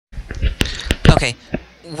Okay,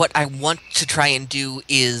 what I want to try and do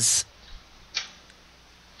is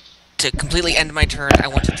to completely end my turn. I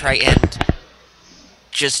want to try and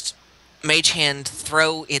just Mage Hand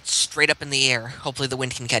throw it straight up in the air. Hopefully the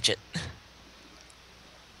wind can catch it.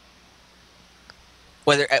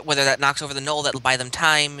 Whether that knocks over the knoll, that'll buy them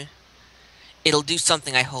time. It'll do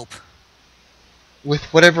something, I hope. With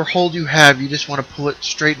whatever hold you have, you just want to pull it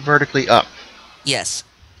straight vertically up. Yes.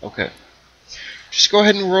 Okay. Just go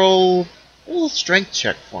ahead and roll a little strength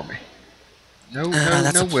check for me. No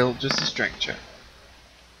will, just a strength check.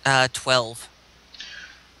 12.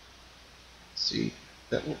 See,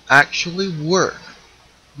 that will actually work.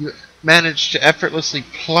 You managed to effortlessly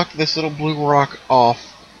pluck this little blue rock off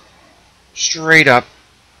straight up.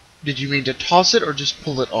 Did you mean to toss it or just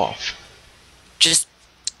pull it off? Just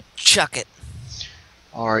chuck it.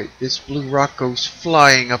 Alright, this blue rock goes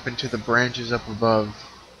flying up into the branches up above.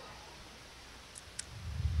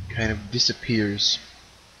 Kind of disappears.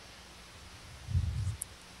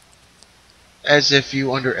 As if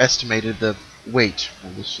you underestimated the weight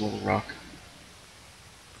of this little rock.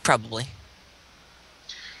 Probably.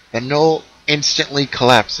 The knoll instantly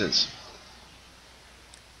collapses.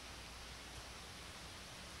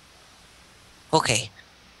 Okay.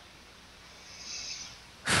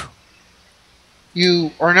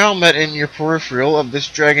 You are now met in your peripheral of this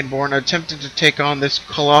Dragonborn attempting to take on this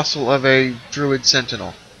colossal of a Druid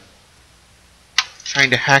Sentinel.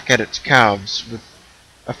 Trying to hack at its calves with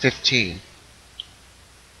a 15.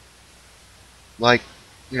 Like,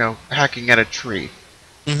 you know, hacking at a tree.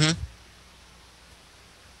 Mm-hmm.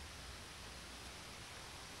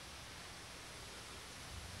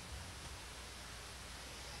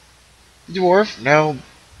 Dwarf, now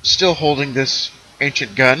still holding this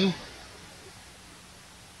ancient gun,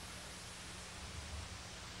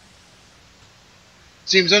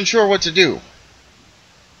 seems unsure what to do.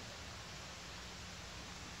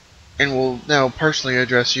 And will now personally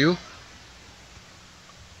address you.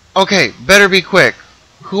 Okay, better be quick.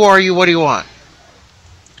 Who are you? What do you want?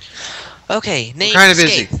 Okay, name We're kind of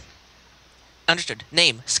busy. Skaith. Understood.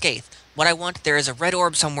 Name Skaith. What I want, there is a red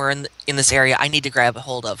orb somewhere in this area I need to grab a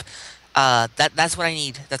hold of. That's what I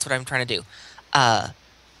need. That's what I'm trying to do.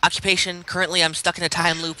 Occupation, currently I'm stuck in a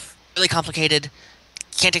time loop. Really complicated.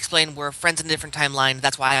 Can't explain. We're friends in a different timeline.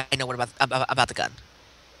 That's why I know what about the gun.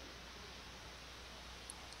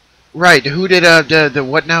 Right, who did, the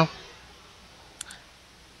what now?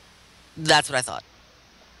 That's what I thought.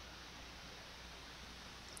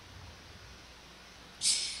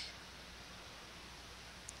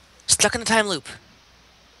 Stuck in a time loop.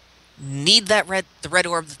 Need the red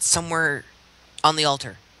orb that's somewhere on the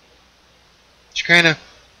altar. She kind of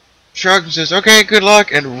shrugs and says, okay, good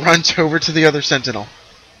luck, and runs over to the other sentinel.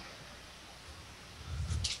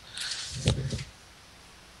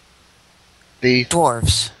 The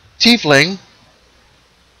Dwarves. tiefling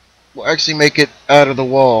will actually make it out of the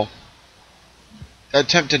wall.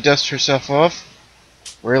 Attempt to dust herself off.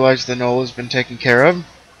 Realize the knoll has been taken care of.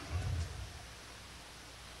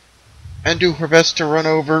 And do her best to run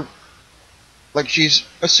over like she's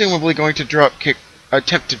assumably going to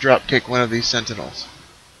attempt to drop kick one of these sentinels.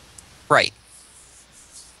 Right.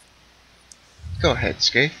 Go ahead,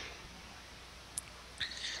 Skaith.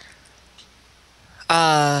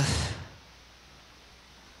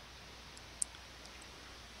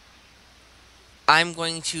 I'm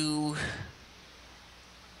going to...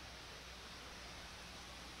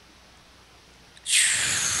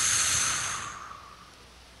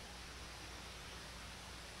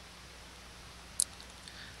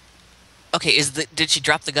 Okay, did she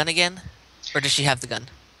drop the gun again? Or does she have the gun?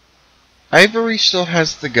 Ivory still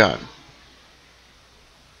has the gun.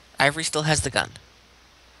 Ivory still has the gun.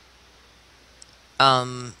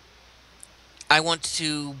 I want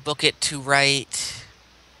to book it to right...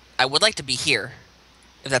 I would like to be here,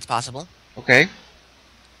 if that's possible. Okay.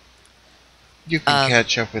 You can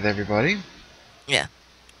catch up with everybody. Yeah.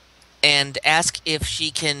 And ask if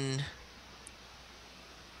she can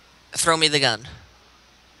throw me the gun.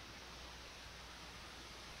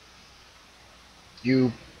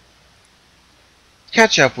 You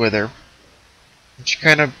catch up with her. And she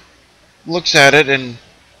kind of looks at it and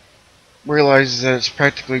realizes that it's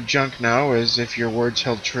practically junk now, as if your words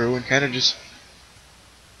held true, and kind of just...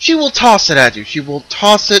 She will toss it at you. She will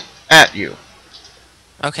toss it at you.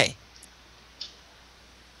 Okay.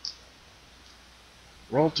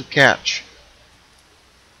 Roll to catch.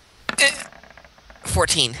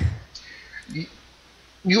 14.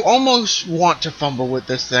 You almost want to fumble with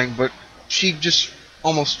this thing, but she just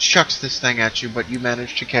almost chucks this thing at you, but you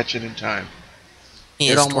manage to catch it in time. He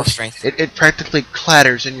has dwarf strength. It practically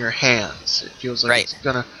clatters in your hands. It feels like it's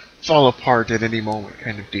gonna fall apart at any moment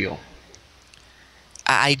kind of deal.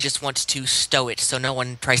 I just want to stow it so no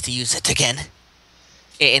one tries to use it again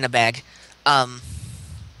in a bag. Um,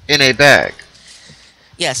 In a bag.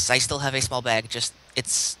 yes, I still have a small bag. Just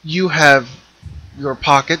it's You have your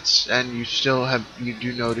pockets, and you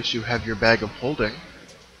do notice you have your bag of holding.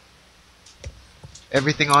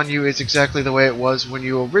 Everything on you is exactly the way it was when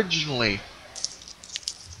you originally,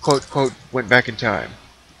 quote, quote, went back in time.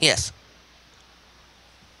 yes.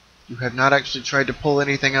 You have not actually tried to pull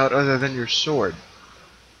anything out other than your sword.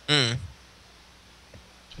 Mm.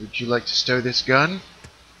 Would you like to stow this gun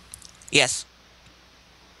Yes.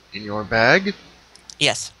 in your bag?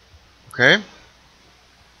 Yes. Okay.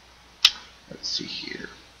 Let's see here.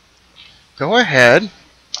 Go ahead.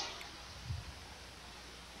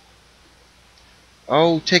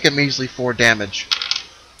 Oh, take a measly 4 damage.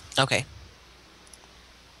 Okay.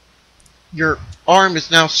 Your arm is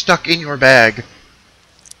now stuck in your bag.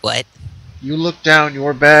 What? You look down,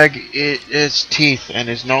 your bag is teeth and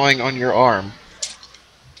is gnawing on your arm.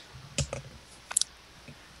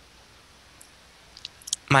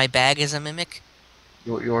 My bag is a mimic?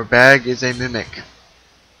 Your bag is a mimic.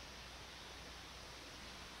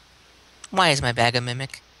 Why is my bag a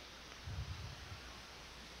mimic?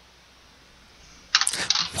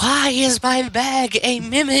 Why is my bag a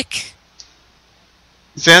mimic?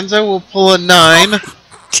 Zanza will pull a 9.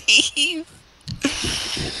 Steve.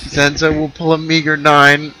 Zanza will pull a meager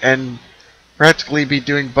 9 and practically be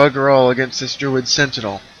doing bugger all against this druid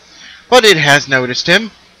sentinel. But it has noticed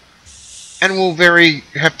him and will very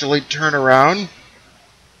heftily turn around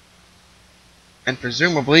and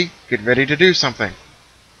presumably get ready to do something.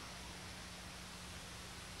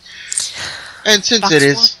 And since Box it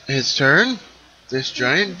is his turn, this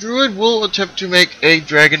giant druid will attempt to make a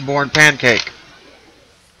dragonborn pancake.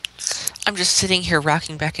 I'm just sitting here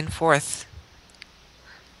rocking back and forth.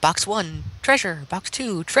 Box 1, treasure. Box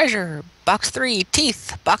 2, treasure. Box 3,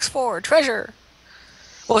 teeth. Box 4, treasure.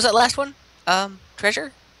 What was that last one?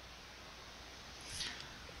 Treasure?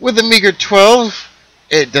 With a meager 12,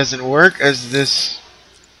 it doesn't work as this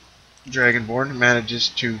dragonborn manages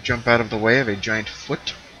to jump out of the way of a giant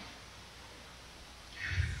foot.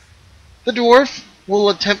 The dwarf will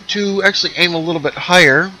attempt to actually aim a little bit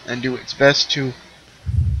higher and do its best to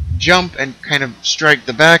jump and kind of strike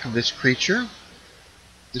the back of this creature,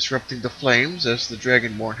 disrupting the flames as the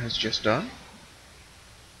dragonborn has just done.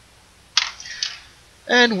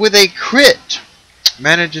 And with a crit,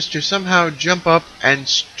 manages to somehow jump up and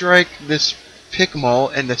strike this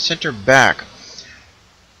Pikmal in the center back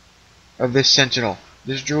of this sentinel.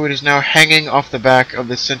 This druid is now hanging off the back of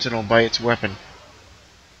this sentinel by its weapon.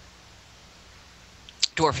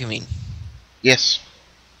 Dwarf, you mean? Yes.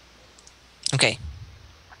 Okay.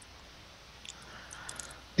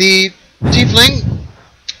 The tiefling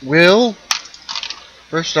will,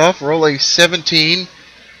 first off, roll a 17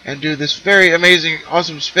 and do this very amazing,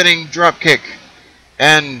 awesome spinning drop kick.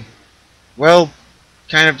 And, well,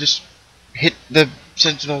 kind of just hit the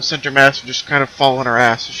sentinel center mass and just kind of fall on her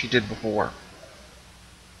ass as she did before.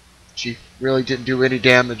 She really didn't do any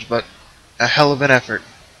damage, but a hell of an effort.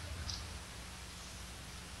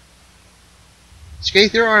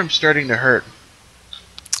 Skaith, your arm's starting to hurt.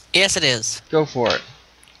 Yes, it is. Go for it.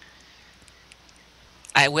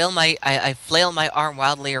 I flail my arm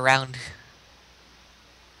wildly around.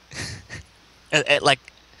 Like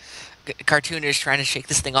a cartoonish trying to shake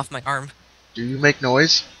this thing off my arm. Do you make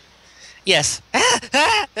noise? Yes.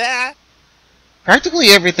 Practically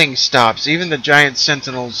everything stops. Even the giant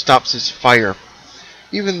sentinel stops his fire.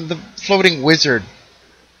 Even the floating wizard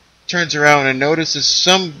turns around and notices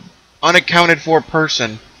some unaccounted for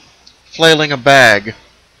person flailing a bag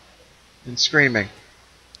and screaming.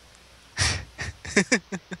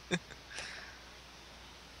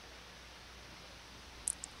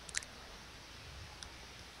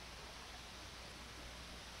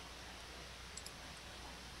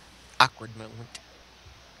 Awkward moment.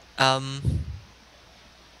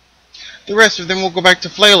 The rest of them will go back to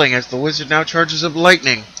flailing as the wizard now charges up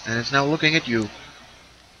lightning and is now looking at you.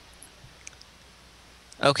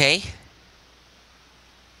 Okay.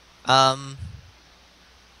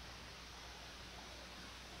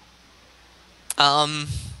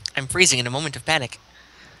 I'm freezing in a moment of panic.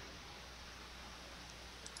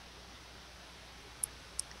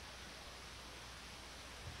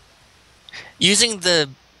 Using the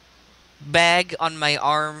bag on my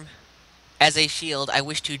arm as a shield, I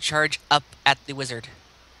wish to charge up at the wizard.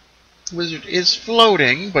 The wizard is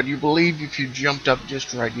floating, but you believe if you jumped up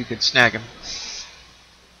just right, you could snag him.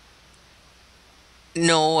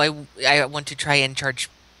 No, I want to try and charge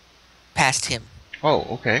past him. Oh,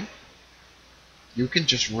 okay. You can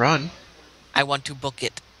just run. I want to book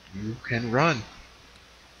it. You can run.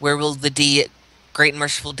 Where will the Great and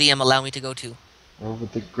Merciful DM allow me to go to? Where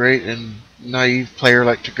would the great and naive player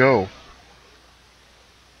like to go?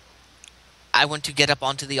 I want to get up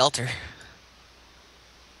onto the altar.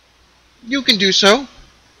 You can do so.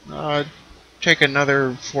 Take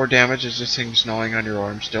another 4 damage as this thing's gnawing on your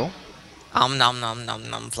arm still. Nom nom nom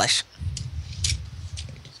nom flesh.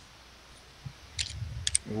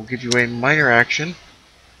 We'll give you a minor action.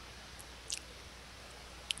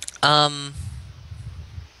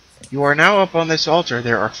 You are now up on this altar.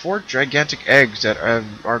 There are 4 gigantic eggs that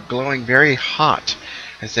are glowing very hot,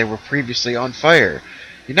 as they were previously on fire.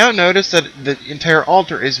 You now notice that the entire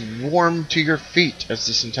altar is warm to your feet, as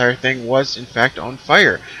this entire thing was in fact on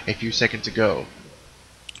fire a few seconds ago.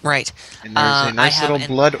 Right. And there's a nice little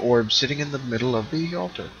blood orb sitting in the middle of the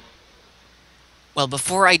altar. Well,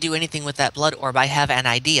 before I do anything with that blood orb, I have an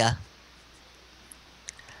idea.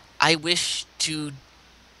 I wish to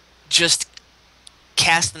just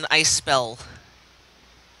cast an ice spell.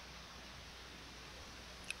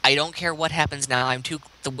 I don't care what happens now. I'm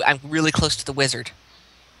really close to the wizard.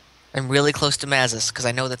 I'm really close to Mazzus because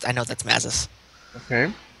I know that's Mazzus.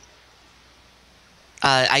 Okay.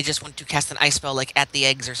 I just want to cast an ice spell like at the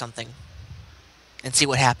eggs or something, and see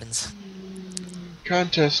what happens.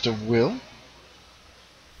 Contest of will.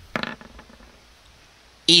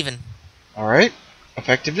 Even. All right.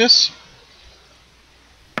 Effectiveness.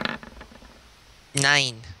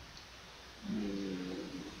 9.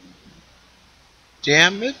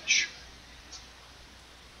 Damage.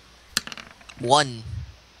 1.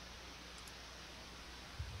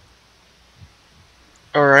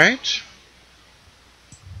 Alright.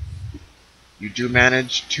 You do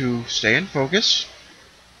manage to stay in focus.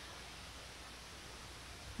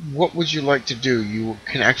 What would you like to do? You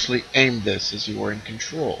can actually aim this as you are in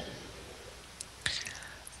control.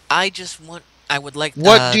 I would like...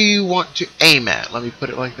 What do you want to aim at? Let me put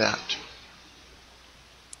it like that.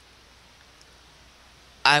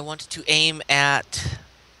 I want to aim at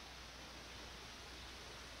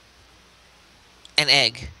an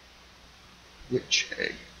egg. Which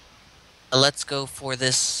egg? Let's go for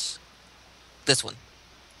this one.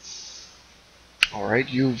 Alright,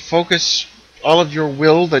 you focus all of your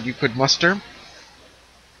will that you could muster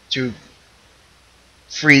to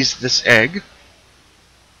freeze this egg.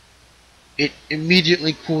 It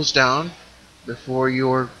immediately cools down before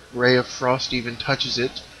your ray of frost even touches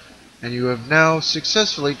it, and you have now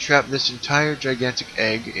successfully trapped this entire gigantic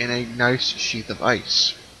egg in a nice sheath of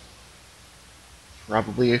ice.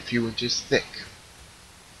 Probably a few inches thick.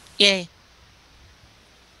 Yay.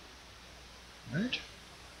 Right.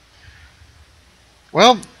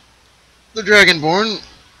 Well, the Dragonborn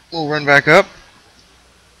will run back up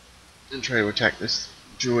and try to attack this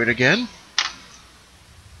druid again.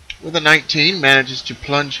 With a 19, manages to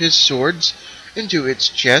plunge his swords into its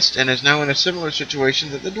chest and is now in a similar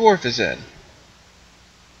situation that the dwarf is in.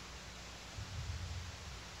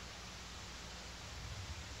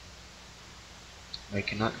 I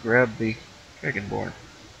cannot grab the Dragonborn.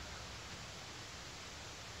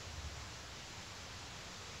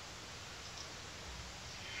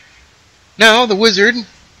 Now, the wizard,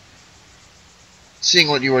 seeing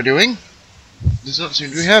what you are doing, does not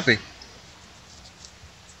seem to be happy.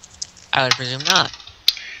 I would presume not.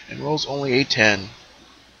 And rolls only a 10.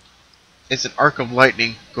 As an arc of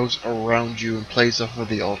lightning goes around you and plays off of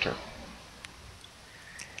the altar.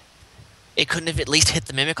 It couldn't have at least hit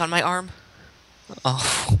the mimic on my arm?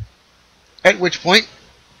 Oh. At which point,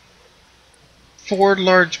 4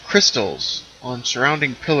 large crystals on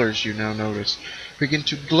surrounding pillars, you now notice, begin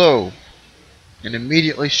to glow and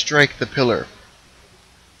immediately strike the pillar.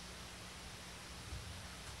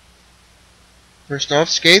 First off,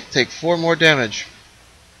 Skaith, take 4 more damage.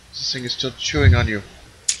 This thing is still chewing on you.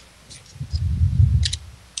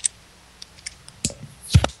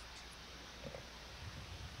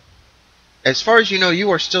 As far as you know, you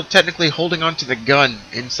are still technically holding on to the gun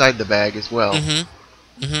inside the bag as well.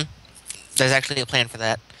 Mm-hmm. Mm-hmm. There's actually a plan for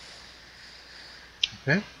that.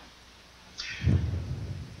 Okay.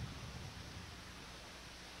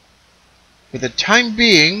 For the time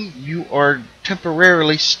being, you are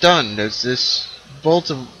temporarily stunned as this bolt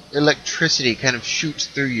of electricity kind of shoots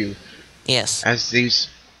through you. Yes. As these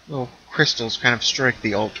little crystals kind of strike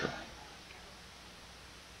the altar.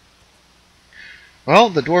 Well,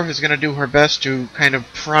 the dwarf is going to do her best to kind of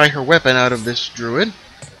pry her weapon out of this druid.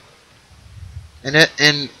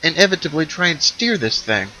 And inevitably try and steer this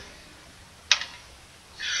thing.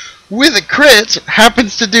 With a crit,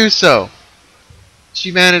 happens to do so.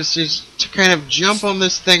 She manages to kind of jump on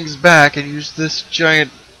this thing's back and use this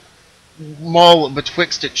giant maul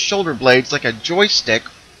betwixt its shoulder blades like a joystick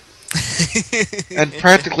and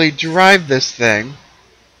practically drive this thing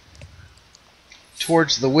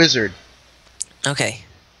towards the wizard. Okay.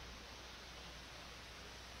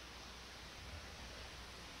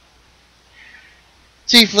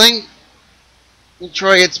 Tiefling will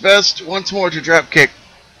try its best once more to drop kick.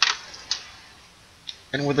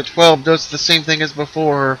 And with a 12 does the same thing as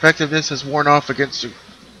before. Her effectiveness has worn off against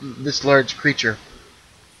this large creature.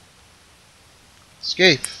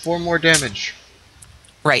 Scathe, 4 more damage.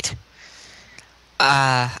 Right.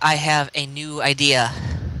 I have a new idea,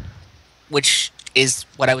 which is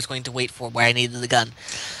what I was going to wait for, where I needed the gun.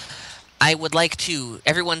 I would like to...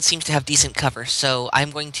 Everyone seems to have decent cover, so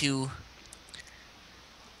I'm going to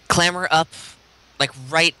clamber up, like,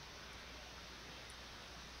 right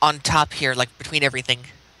on top here, like, between everything.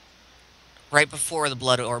 Right before the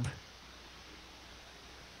blood orb.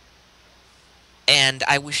 And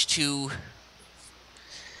I wish to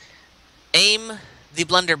aim the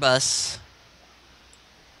blunderbuss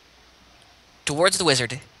towards the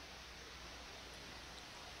wizard,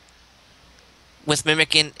 with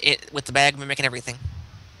mimicking it, with the bag mimicking everything.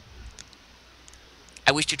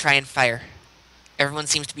 I wish to try and fire. Everyone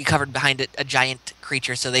seems to be covered behind a giant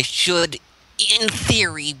creature, so they should, in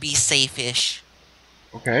theory, be safe-ish.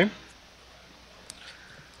 Okay.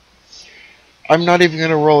 I'm not even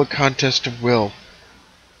going to roll a contest of will.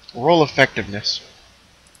 Roll effectiveness.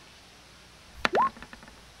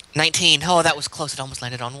 19. Oh, that was close. It almost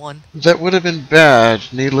landed on 1. That would have been bad,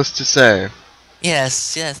 needless to say.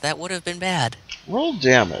 Yes, that would have been bad. Roll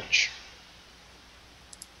damage.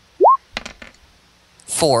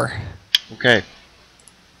 4. Okay.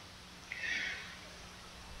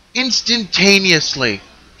 Instantaneously,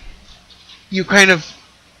 you kind of...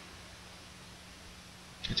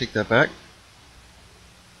 I take that back.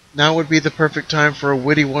 Now would be the perfect time for a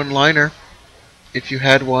witty one-liner, if you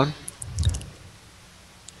had one.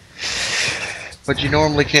 But you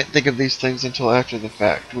normally can't think of these things until after the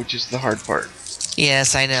fact, which is the hard part.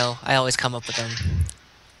 Yes, I know. I always come up with them.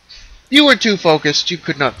 You were too focused, you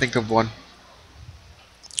could not think of one.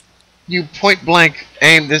 You point-blank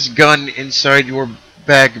aim this gun inside your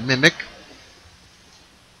bag mimic.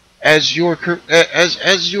 As your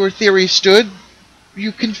theory stood,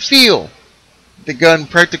 you can feel the gun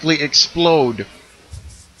practically explode.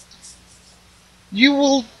 You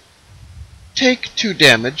will take 2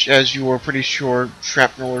 damage, as you are pretty sure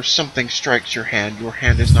shrapnel or something strikes your hand. Your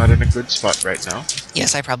hand is not in a good spot right now.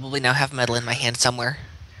 Yes, I probably now have metal in my hand somewhere.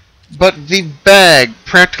 But the bag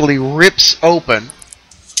practically rips open,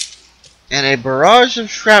 and a barrage of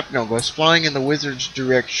shrapnel goes flying in the wizard's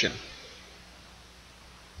direction.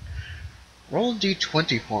 Roll a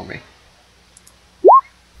d20 for me.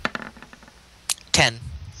 10.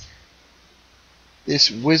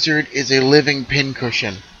 This wizard is a living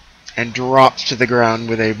pincushion, and drops to the ground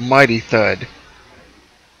with a mighty thud.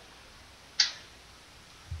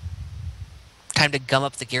 Time to gum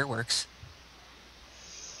up the gearworks.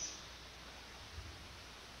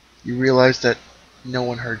 You realize that no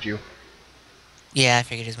one heard you. Yeah, I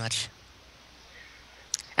figured as much.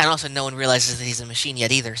 And also, no one realizes that he's a machine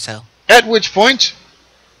yet either, so... At which point,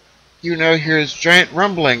 you now hear his giant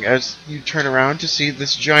rumbling as you turn around to see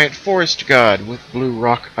this giant forest god with blue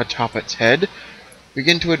rock atop its head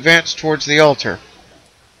begin to advance towards the altar.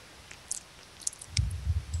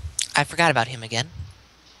 I forgot about him again.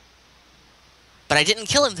 But I didn't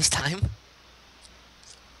kill him this time.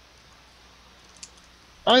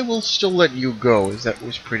 I will still let you go, as that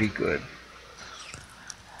was pretty good.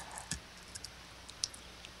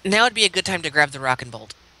 Now would be a good time to grab the rock and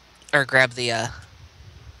bolt. Or grab the,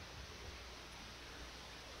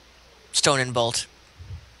 stone and bolt.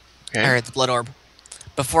 Okay. Or the blood orb.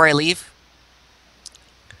 Before I leave,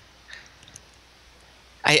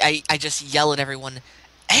 I just yell at everyone,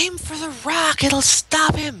 aim for the rock, it'll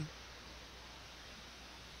stop him!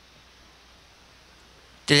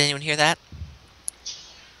 Did anyone hear that?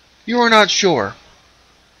 You are not sure.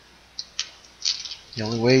 The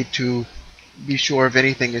only way to be sure if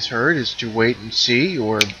anything is heard is to wait and see,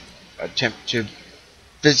 or attempt to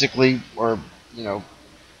physically, or,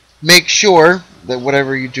 make sure that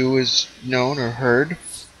whatever you do is known or heard.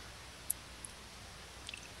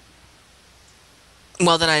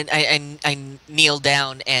 Well, then I kneel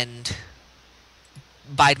down and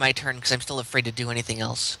bide my turn, because I'm still afraid to do anything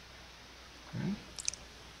else. Okay.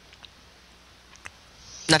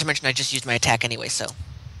 Not to mention I just used my attack anyway, so...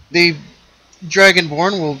 The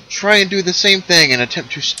Dragonborn will try and do the same thing and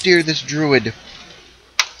attempt to steer this druid.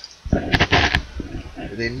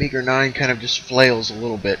 The meager 9 kind of just flails a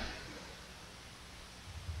little bit.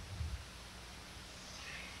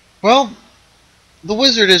 Well, The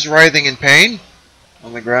wizard is writhing in pain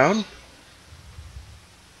on the ground.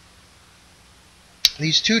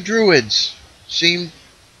 These two druids seem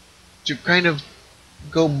to kind of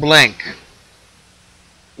go blank,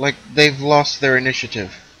 like they've lost their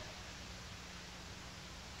initiative.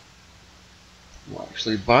 Will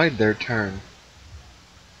actually bide their turn.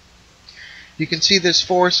 You can see this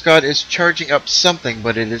forest god is charging up something,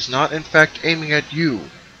 but it is not in fact aiming at you.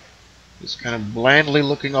 It's kind of blandly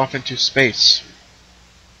looking off into space,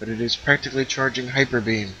 but it is practically charging Hyper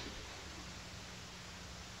Beam.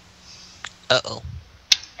 Uh-oh.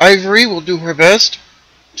 Ivory will do her best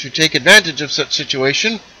to take advantage of such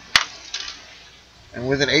situation, and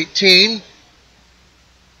with an 18,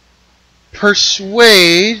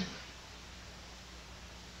 persuade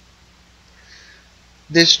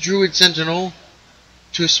this Druid Sentinel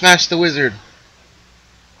to smash the wizard.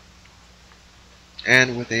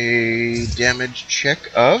 And with a damage check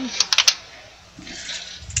of,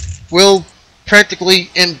 will practically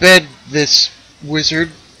embed this wizard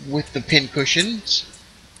with the pin cushions.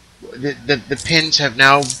 The pins have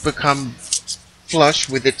now become flush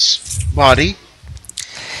with its body.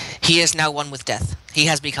 He is now one with death. He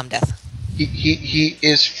has become death. He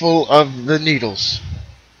is full of the needles.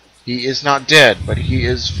 He is not dead, but he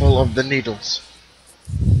is full of the needles.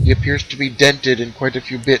 He appears to be dented in quite a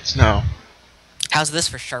few bits now. How's this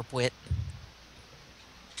for sharp wit?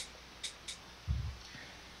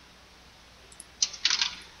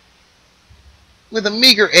 With a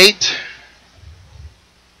meager 8,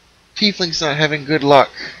 Tiefling's not having good luck,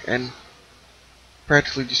 and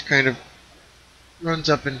practically just kind of runs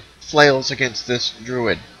up and flails against this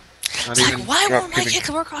druid. Not It's even like, why drop won't my giving. kicks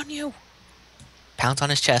work on you? Pounce on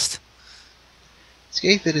his chest.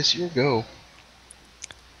 Skaith, it is your go.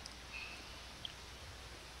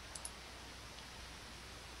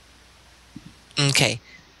 Okay.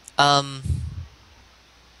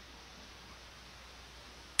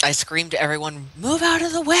 I screamed to everyone, move out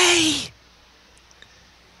of the way!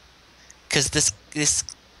 Because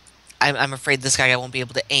I'm afraid this guy won't be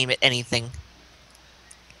able to aim at anything.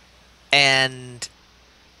 And...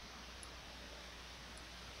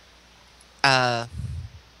 I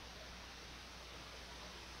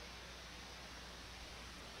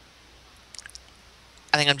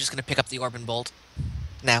think I'm just going to pick up the Orb and Bolt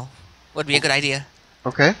now. Would be a good idea.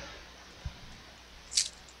 Okay.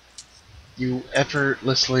 You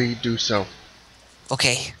effortlessly do so.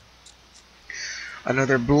 Okay.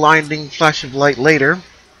 Another blinding flash of light later,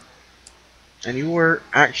 and you were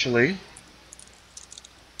actually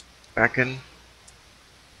back in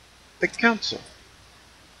the council.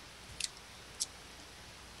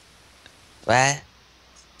 What?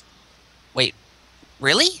 Wait,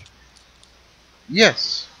 really?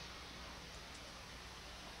 Yes.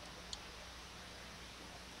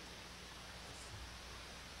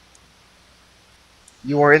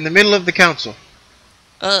 You are in the middle of the council.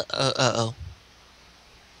 Uh-oh.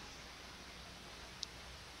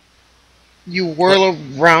 You whirl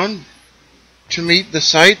around to meet the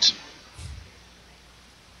sight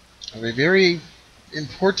of a very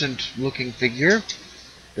important looking figure.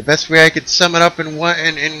 The best way I could sum it up in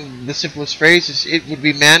the simplest phrase is it would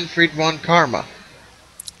be Manfred von Karma.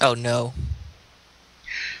 Oh no.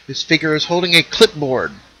 This figure is holding a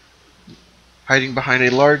clipboard, hiding behind a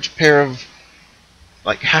large pair of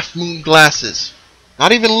like half-moon glasses,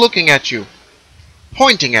 not even looking at you,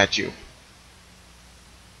 pointing at you.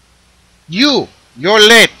 You're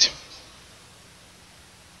late.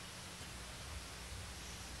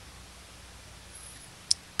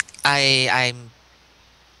 I'm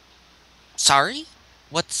sorry?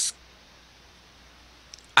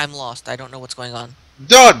 I'm lost. I don't know what's going on.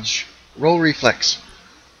 Dodge! Roll reflex.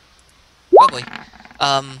 Oh boy.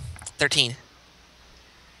 13.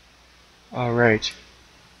 Alright.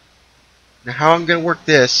 Now how I'm gonna work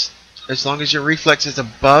this, as long as your reflex is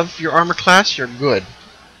above your armor class, you're good.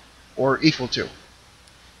 Or equal to.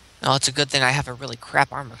 Oh, it's a good thing I have a really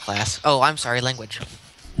crap armor class. Oh, I'm sorry, language.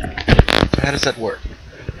 How does that work?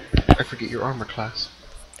 I forget your armor class.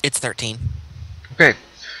 It's 13. Okay.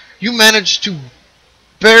 You managed to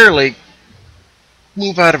barely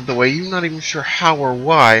move out of the way. You're not even sure how or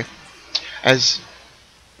why, as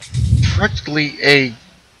practically a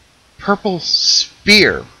purple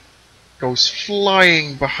spear goes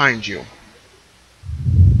flying behind you.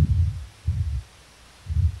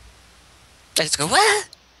 I just go, what?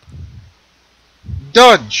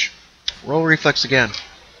 Dodge! Roll reflex again.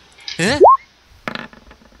 Huh?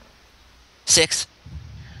 6.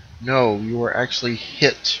 No, you were actually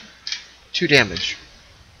hit. 2 damage.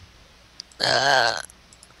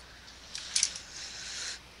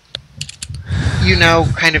 You now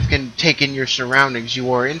kind of can take in your surroundings.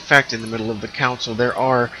 You are, in fact, in the middle of the council. There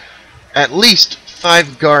are at least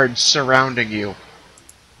 5 guards surrounding you,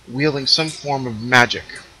 wielding some form of magic.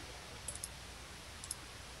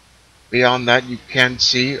 Beyond that, you can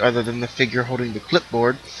see, other than the figure holding the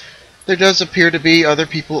clipboard, there does appear to be other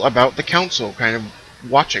people about the council, kind of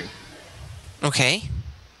watching. Okay.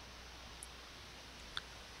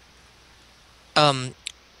 Um.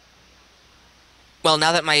 Well,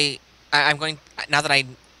 now that now that I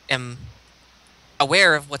am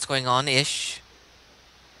aware of what's going on,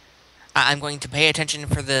 I'm going to pay attention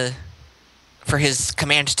for his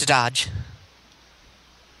command to dodge.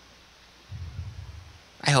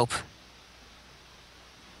 I hope.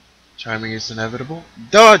 Timing is inevitable.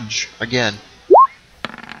 Dodge! Again.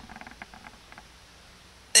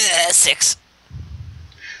 6.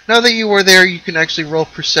 Now that you are there, you can actually roll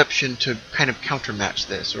perception to kind of countermatch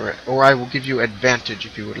this, or I will give you advantage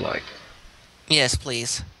if you would like. Yes,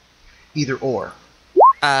 please. Either or.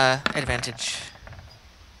 Advantage.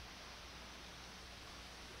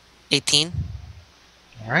 18.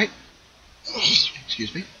 Alright.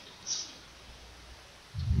 Excuse me.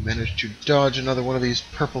 You managed to dodge another one of these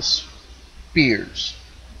purple spears.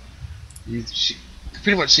 You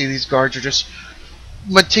pretty much see these guards are just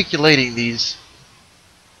matriculating these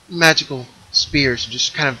magical spears,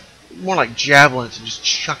 just kind of more like javelins, and just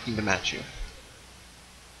chucking them at you.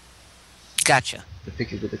 Gotcha. The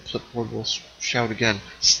figure with the clipboard will shout again,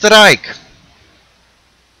 "Strike!"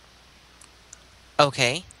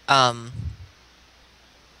 Okay. What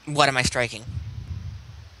am I striking?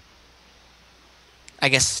 I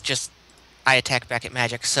guess just I attack back at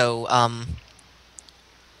magic, so, at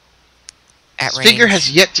This range. figure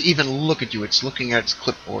has yet to even look at you. It's looking at its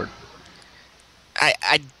clipboard.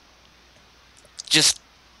 I just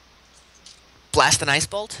blast an ice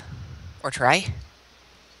bolt? Or try?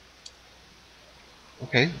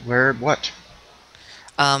 Okay, where, what?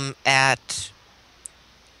 At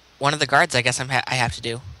one of the guards, I guess I have to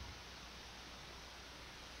do.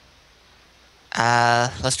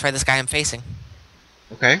 Let's try this guy I'm facing.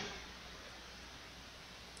 Okay.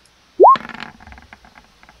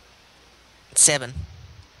 7.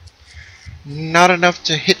 Not enough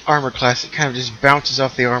to hit armor class. It kind of just bounces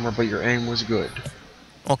off the armor, but your aim was good.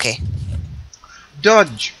 Okay.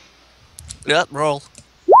 Dodge! Yep, roll.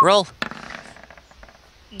 Roll.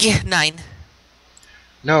 Yeah, 9.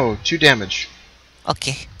 No, 2 damage.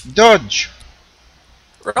 Okay. Dodge!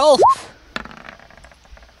 Roll!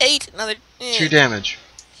 8, another... 2 damage.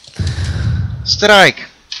 Strike!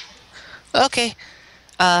 Okay.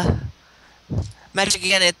 Magic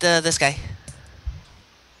again at this guy.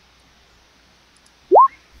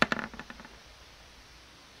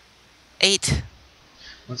 Eight.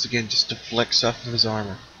 Once again, just deflects off of his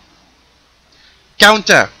armor.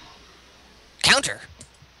 Counter! Counter!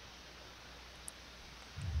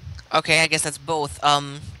 Okay, I guess that's both.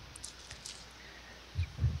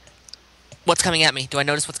 What's coming at me? Do I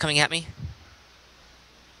notice what's coming at me?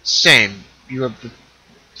 Same. You have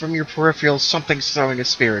from your peripheral, something's throwing a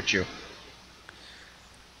spear at you.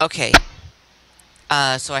 Okay.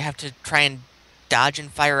 So I have to try and dodge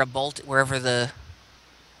and fire a bolt wherever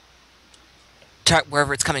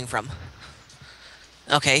wherever it's coming from.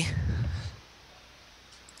 Okay.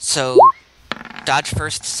 So, dodge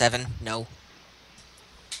first, 7, no.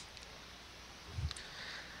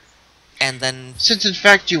 And then... Since in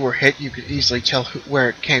fact you were hit, you could easily tell where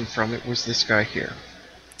it came from. It was this guy here.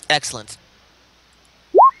 Excellent.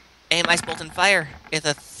 Aim, ice bolt, and fire. It's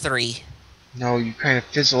a 3. No, you kind of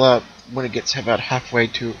fizzle out when it gets about halfway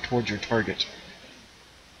towards your target.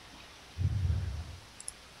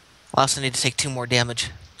 I'll also need to take 2 more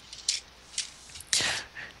damage.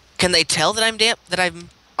 Can they tell that I'm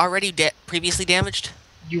already previously damaged?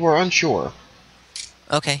 You are unsure.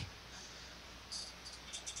 Okay.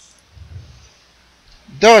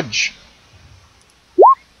 Dodge!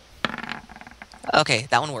 Okay,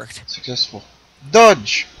 that one worked. Successful.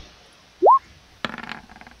 Dodge!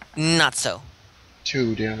 Not so.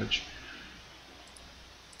 2 damage.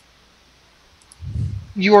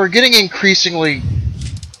 You are getting increasingly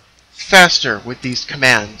faster with these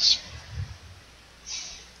commands.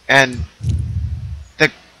 And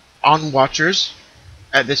the on-watchers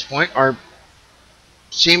at this point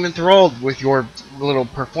seem enthralled with your little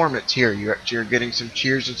performance here. You're getting some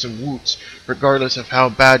cheers and some whoops, regardless of how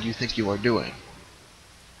bad you think you are doing.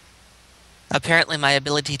 Apparently my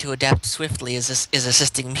ability to adapt swiftly is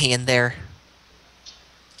assisting me in their...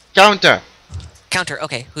 Counter! Counter,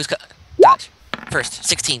 okay. Dodge. First,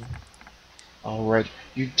 16. Alright,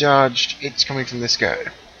 you dodged. It's coming from this guy.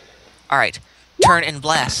 Alright. Turn and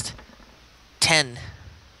blast. 10.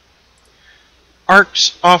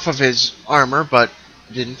 arcs off of his armor, but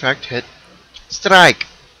did in fact hit. Strike!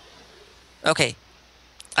 Okay.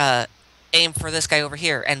 Aim for this guy over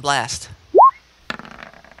here and blast.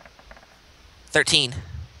 13.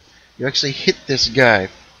 You actually hit this guy.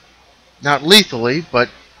 Not lethally, but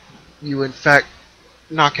you in fact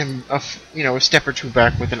knock him a step or two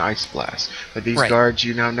back with an ice blast. But these Right. guards,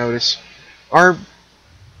 you now notice, are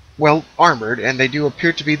well armored, and they do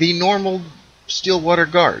appear to be the normal Stillwater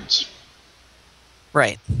guards.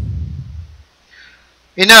 Right.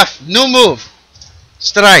 Enough! New move!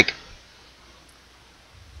 Strike!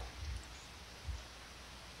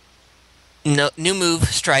 No, new move,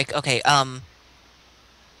 strike. Okay,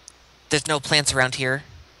 there's no plants around here.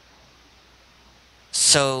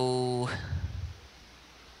 So...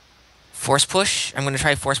 Force push? I'm gonna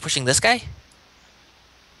try force pushing this guy.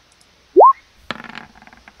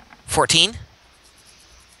 14.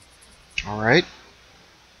 Alright.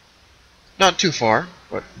 Not too far,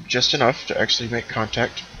 but just enough to actually make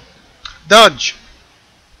contact. Dodge!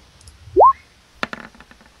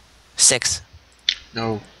 6.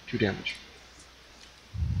 No, 2 damage.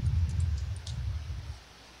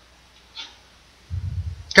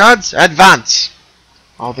 Guards, advance!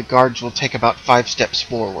 All the guards will take about 5 steps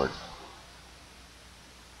forward.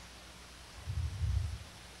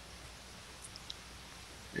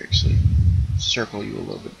 Actually, circle you a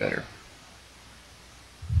little bit better.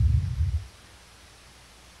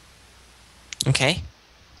 Okay.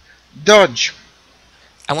 Dodge!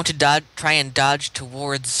 I want to try and dodge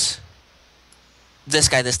towards this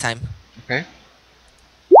guy this time. Okay.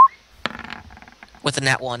 With a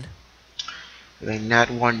nat 1. With a nat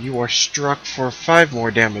 1, you are struck for 5 more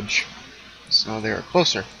damage. So they are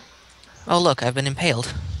closer. Oh look, I've been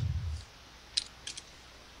impaled.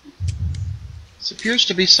 This appears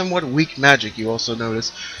to be somewhat weak magic, you also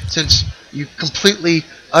notice, since you completely,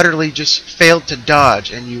 utterly just failed to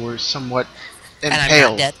dodge and you were somewhat And I'm not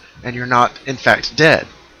impaled. dead. And you're not, in fact, dead.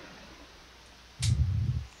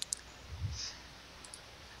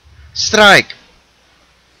 Strike!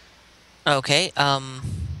 Okay, I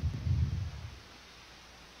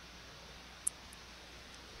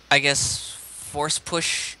guess force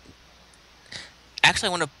push... Actually,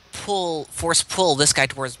 I want to force pull this guy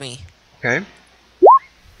towards me. Okay.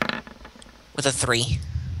 With a 3.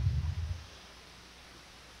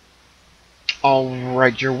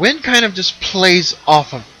 Alright, your wind kind of just plays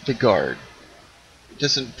off of the guard. It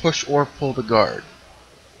doesn't push or pull the guard.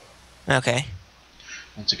 Okay.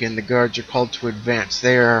 Once again, the guards are called to advance.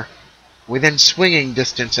 They are within swinging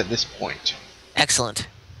distance at this point. Excellent.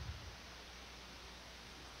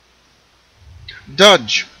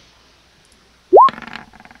 Dodge!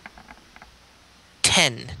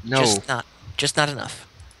 10. No. Just not enough.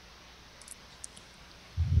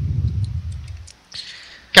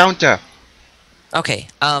 Counter! Okay,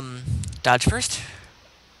 dodge first.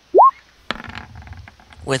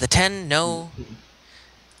 With a 10, no.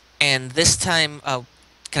 And this time,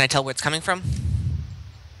 can I tell where it's coming from?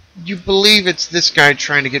 You believe it's this guy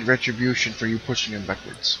trying to get retribution for you pushing him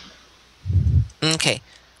backwards. Okay.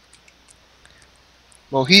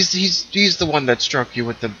 Well, he's the one that struck you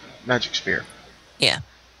with the magic spear. Yeah.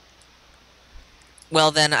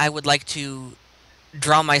 Well, then I would like to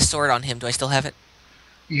draw my sword on him. Do I still have it?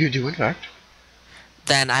 You do, in fact.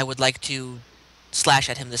 Then I would like to slash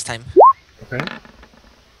at him this time. Okay.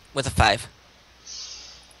 With a 5.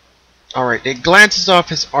 Alright, it glances off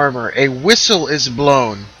his armor. A whistle is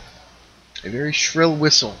blown. A very shrill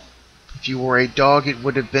whistle. If you were a dog, it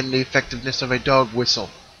would have been the effectiveness of a dog whistle.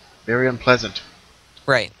 Very unpleasant.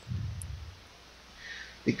 Right.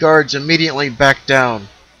 The guards immediately back down.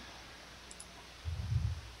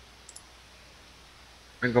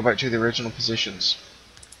 And go back to the original positions.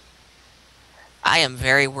 I am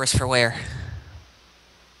very worse for wear.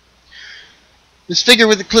 This figure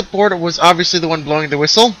with the clipboard was obviously the one blowing the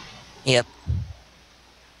whistle. Yep.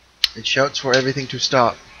 It shouts for everything to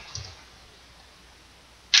stop.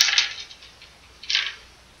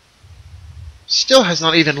 Still has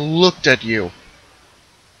not even looked at you.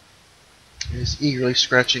 It is eagerly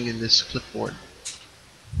scratching in this clipboard.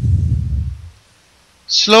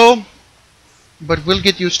 Slow, but we'll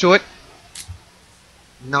get used to it.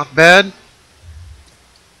 Not bad.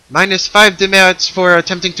 Minus 5 demerits for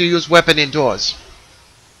attempting to use weapon indoors.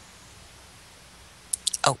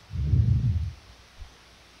 Oh.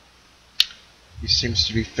 He seems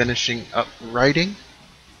to be finishing up writing.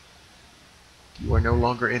 You are no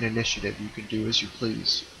longer in initiative. You can do as you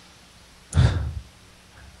please.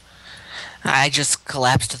 I just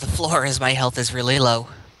collapsed to the floor as my health is really low.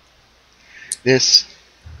 This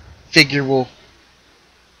figure will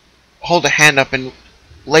hold a hand up and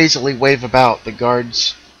lazily wave about, the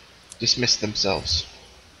guards dismiss themselves.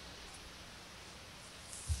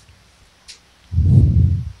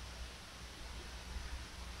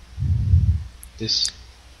 This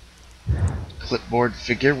clipboard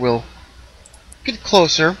figure will get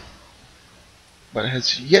closer, but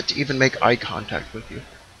has yet to even make eye contact with you,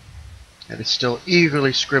 and is still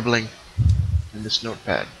eagerly scribbling in this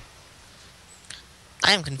notepad.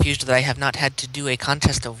 I am confused that I have not had to do a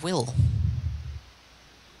contest of will.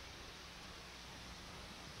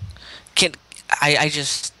 Can I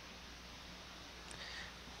just...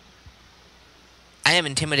 I am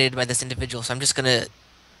intimidated by this individual, so I'm just gonna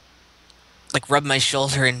like rub my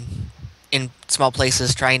shoulder in small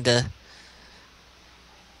places, trying to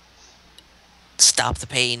stop the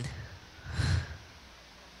pain.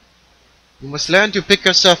 You must learn to pick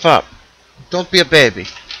yourself up. Don't be a baby.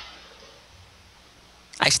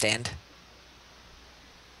 I stand.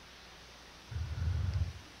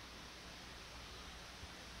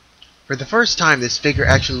 For the first time, this figure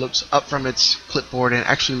actually looks up from its clipboard and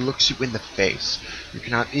actually looks you in the face. You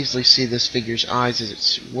cannot easily see this figure's eyes as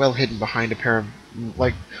it's well hidden behind a pair of,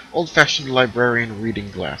 like, old-fashioned librarian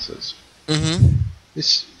reading glasses.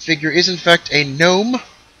 This figure is in fact a gnome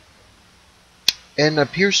and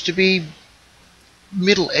appears to be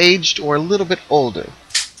middle-aged or a little bit older.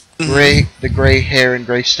 The gray hair and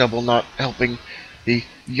gray stubble not helping the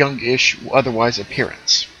youngish otherwise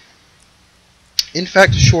appearance. In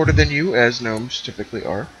fact, shorter than you, as gnomes typically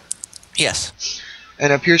are. Yes.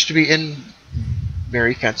 And appears to be in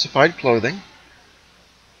very fancified clothing.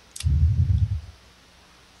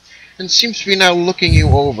 And seems to be now looking you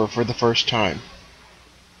over for the first time.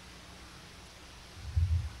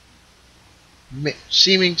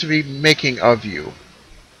 Seeming to be making of you.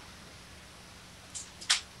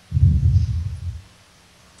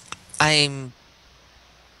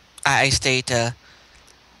 I state,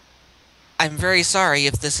 I'm very sorry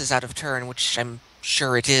if this is out of turn, which I'm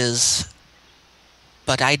sure it is,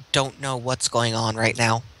 but I don't know what's going on right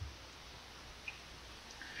now.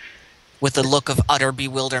 With a look of utter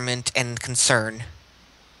bewilderment and concern.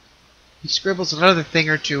 He scribbles another thing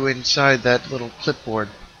or two inside that little clipboard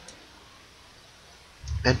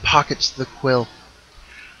and pockets the quill.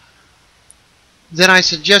 Then I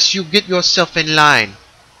suggest you get yourself in line.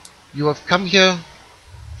 You have come here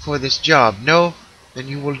for this job. No, then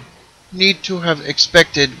you will need to have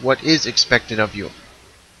expected what is expected of you.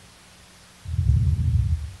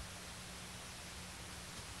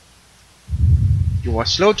 You are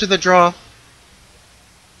slow to the draw.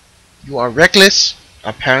 You are reckless,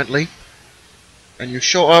 apparently, and you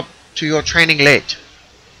show up to your training late.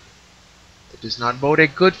 It does not bode a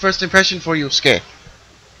good first impression for you, Skay.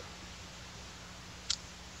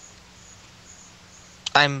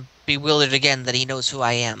 I'm bewildered again that he knows who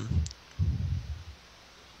I am.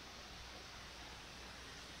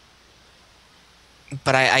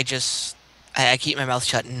 But I keep my mouth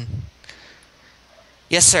shut and...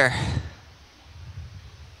 Yes, sir.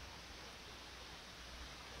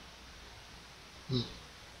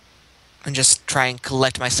 And just try and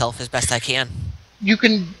collect myself as best I can.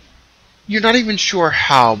 You're not even sure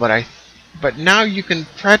how, but now you can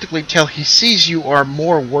practically tell he sees you are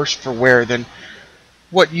more worse for wear than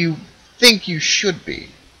what you think you should be.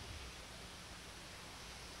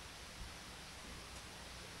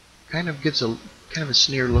 Kind of gives a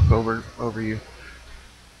sneer look over you.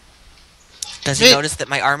 Does he notice that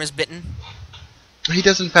my arm is bitten? He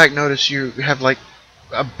does in fact notice you have like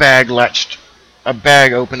a bag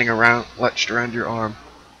opening latched around your arm.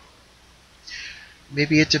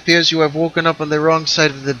 Maybe it appears you have woken up on the wrong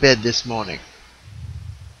side of the bed this morning.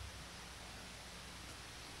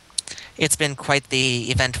 It's been quite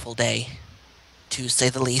the eventful day, to say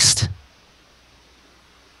the least.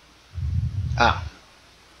 Ah.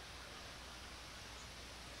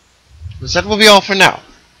 Well, that will be all for now.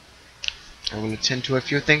 I will attend to a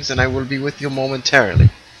few things and I will be with you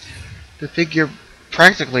momentarily. The figure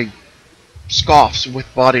practically scoffs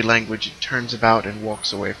with body language and turns about and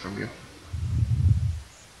walks away from you.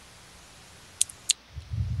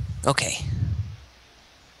 Okay.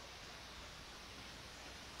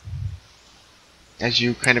 As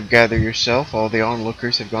you kind of gather yourself, all the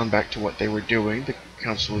onlookers have gone back to what they were doing. The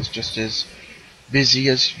council is just as busy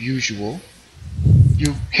as usual.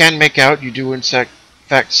 You can make out, you do in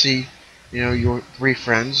fact see, your three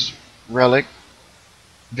friends, Relic,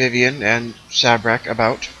 Vivian, and Sabrak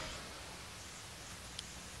about.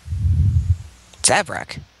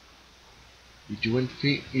 Sabrak?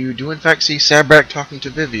 You do in fact see Sabrak talking to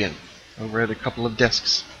Vivian over at a couple of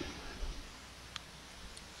desks.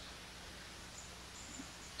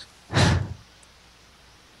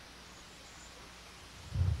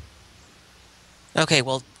 Okay,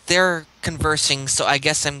 well, they're conversing, so I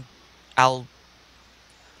guess I'll.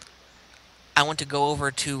 I want to go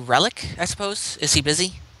over to Relic, I suppose. Is he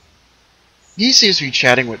busy? He seems to be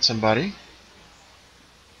chatting with somebody.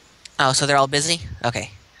 Oh, so they're all busy?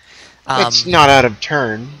 Okay. It's not out of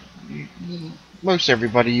turn. Most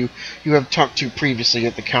everybody you have talked to previously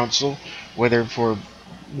at the council, whether for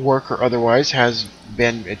work or otherwise, has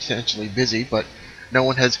been essentially busy, but no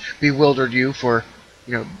one has bewildered you for,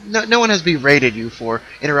 no one has berated you for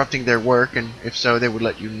interrupting their work, and if so, they would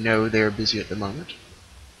let you know they're busy at the moment.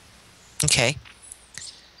 Okay.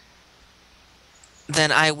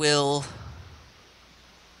 Then I will.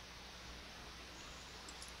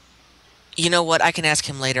 You know what? I can ask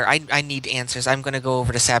him later. I need answers. I'm going to go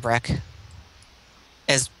over to Sabrak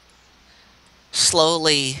as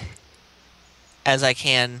slowly as I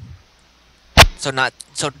can, so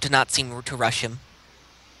to not seem to rush him.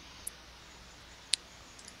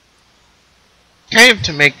 Kind of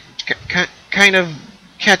to make, kind of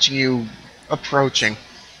catching you approaching.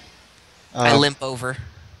 I limp over.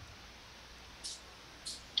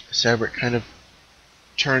 Sabrik kind of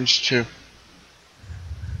turns to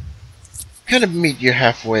kind of meet you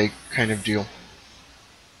halfway kind of deal.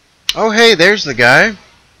 Oh, hey, there's the guy.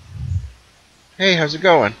 Hey, how's it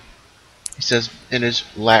going? He says in his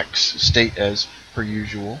lax state as per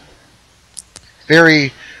usual.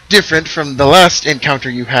 Very different from the last encounter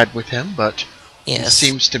you had with him, but it Yes.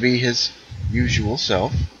 seems to be his usual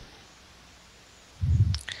self.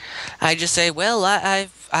 I just say, well,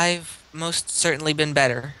 I've most certainly been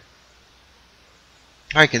better.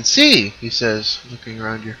 I can see, he says, looking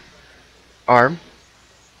around your arm.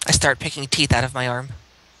 I start picking teeth out of my arm.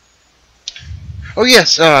 Oh,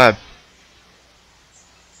 yes,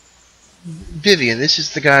 Vivian, this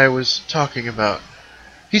is the guy I was talking about.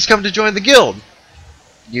 He's come to join the guild.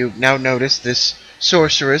 You now notice this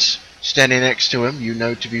sorceress standing next to him, you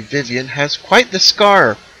know to be Vivian, has quite the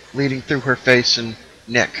scar leading through her face and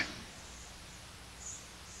neck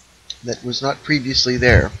that was not previously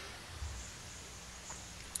there.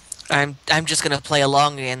 I'm just gonna play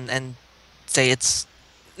along and say it's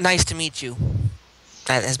nice to meet you,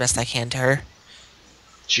 as best I can to her.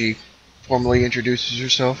 She formally introduces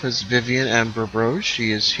herself as Vivian Amberbroge.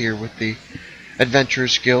 She is here with the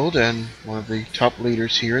Adventurers Guild and one of the top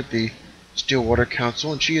leaders here at the Stillwater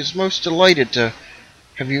Council, and she is most delighted to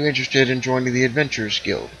have you interested in joining the Adventurers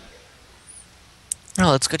Guild.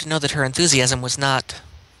 Well, it's good to know that her enthusiasm was not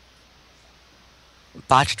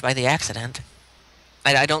botched by the accident.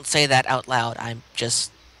 I don't say that out loud. I'm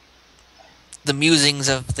just the musings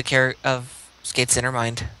of of Skate's inner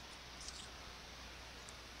mind.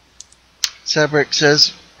 Sabrik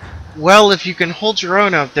says, well, if you can hold your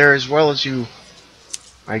own out there as well as you,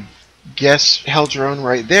 I guess, held your own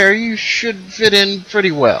right there, you should fit in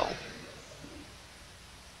pretty well.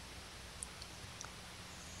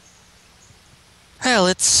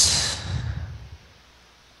 Well,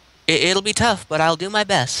 it'll be tough, but I'll do my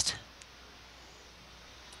best.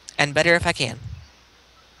 And better if I can.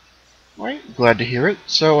 Alright, glad to hear it.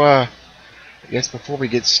 So, I guess before we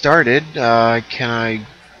get started, I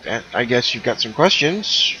guess you've got some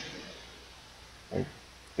questions. I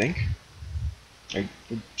think. I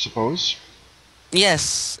would suppose.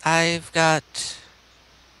 Yes, I've got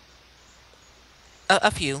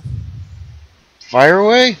a few. Fire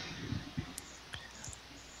away?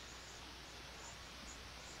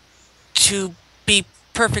 To be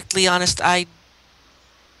perfectly honest, I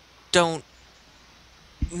don't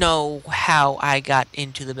know how I got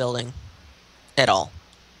into the building at all.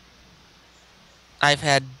 I've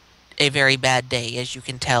had a very bad day, as you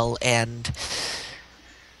can tell, and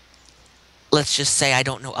let's just say I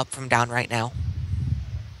don't know up from down right now.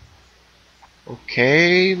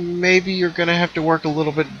 Okay, maybe you're gonna have to work a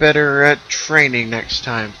little bit better at training next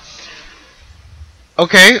time.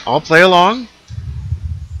 Okay, I'll play along.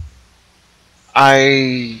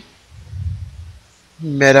 I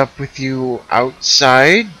met up with you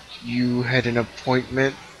outside. You had an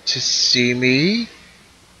appointment to see me.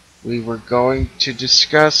 We were going to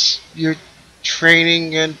discuss your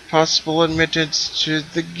training and possible admittance to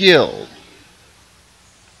the guild.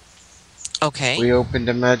 Okay. We opened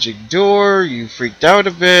a magic door, you freaked out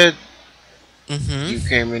a bit, you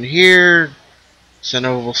came in here,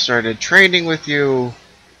 Sanoval started training with you,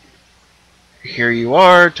 here you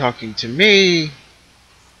are, talking to me.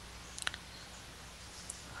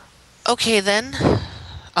 Okay then.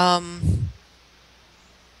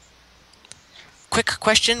 Quick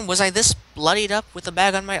question, was I this bloodied up with a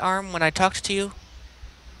bag on my arm when I talked to you?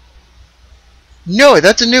 No,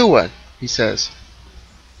 that's a new one, he says,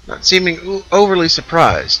 not seeming overly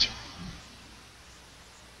surprised.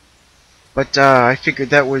 But I figured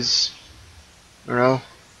that was, I don't know,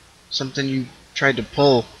 something you tried to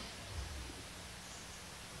pull.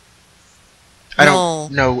 I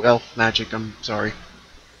don't No, know elf magic, I'm sorry.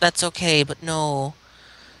 that's okay, but no.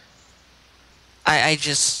 I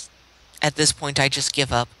just, at this point, I just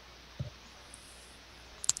give up.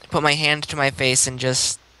 Put my hand to my face and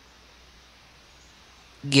just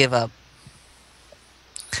give up.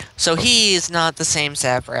 So he is not the same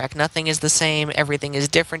Sabrak. Nothing is the same, everything is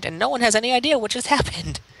different, and no one has any idea what just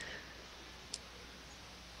happened.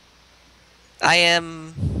 I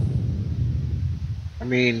am. I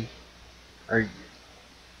mean, are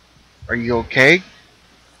are you okay,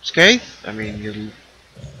 Skaith? I mean,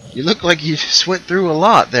 you look like you just went through a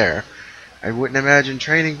lot there. I wouldn't imagine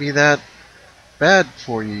training be that bad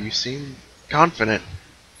for you. You seem confident.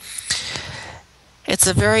 It's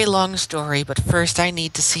a very long story, but first I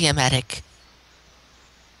need to see a medic.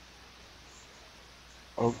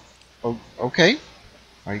 Oh, okay.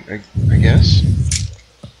 I guess.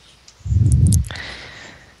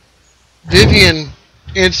 Vivian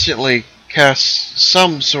instantly casts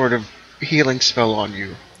some sort of healing spell on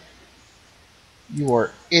you. You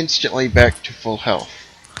are instantly back to full health.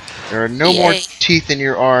 There are no more Yay. teeth in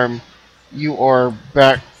your arm. You are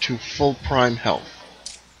back to full prime health.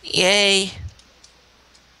 Yay.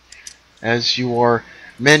 As you are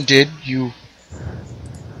mended, you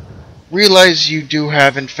realize you do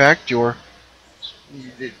have, in fact, your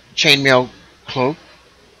chainmail cloak.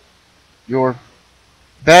 Your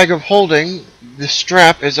bag of holding, the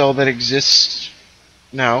strap is all that exists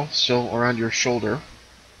now, still around your shoulder.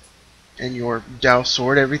 And your Dao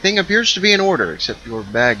sword, everything appears to be in order, except your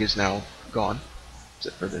bag is now gone,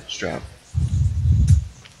 except for the strap.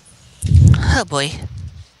 Oh boy.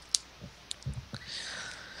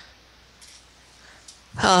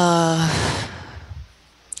 Uh,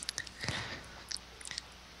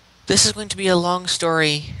 this is going to be a long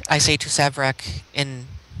story, I say to Sabrak and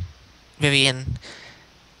Vivian.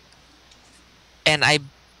 And I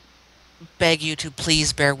beg you to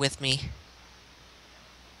please bear with me.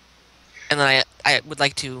 And then I would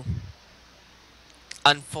like to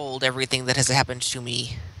unfold everything that has happened to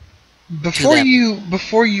me to them.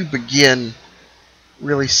 Before you begin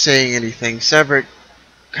really saying anything, Severick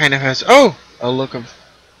kind of has a look of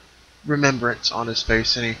remembrance on his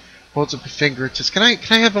face, and he holds up a finger and says, "Can I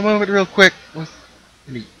have a moment real quick?"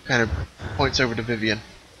 And he kind of points over to Vivian.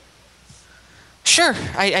 Sure,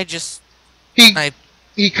 I just... He I...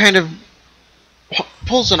 he kind of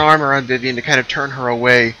pulls an arm around Vivian to kind of turn her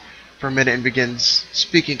away for a minute and begins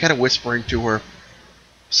speaking, kind of whispering to her.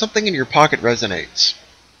 Something in your pocket resonates.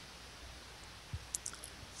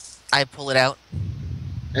 I pull it out.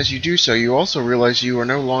 As you do so, you also realize you are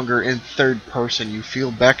no longer in third person. You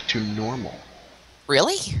feel back to normal.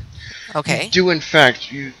 Really? Okay. You do, in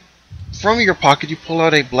fact, from your pocket you pull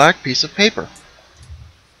out a black piece of paper.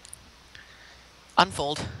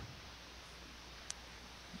 Unfold.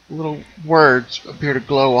 Little words appear to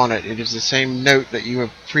glow on it. It is the same note that you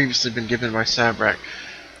have previously been given by Sabrak.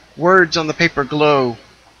 Words on the paper glow.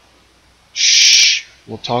 Shh.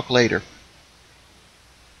 We'll talk later.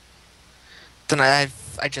 Then I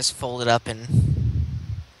just fold it up and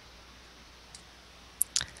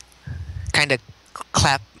kind of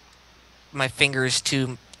clap my fingers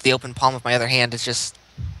to the open palm of my other hand. It's just...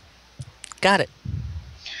 Got it.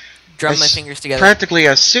 Drum my fingers together. Practically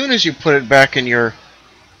as soon as you put it back in your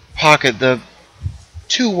pocket, the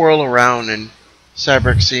two whirl around and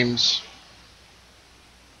Sabrak seems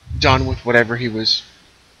done with whatever he was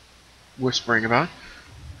whispering about.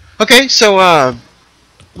 Okay, so,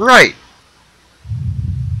 right.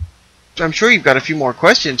 I'm sure you've got a few more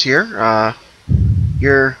questions here.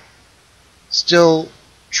 You're still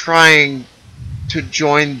trying to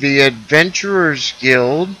join the Adventurers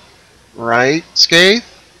Guild, right, Skaith?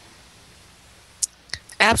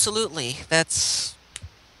 Absolutely. That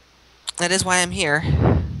is why I'm here.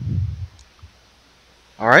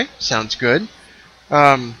 Alright, sounds good.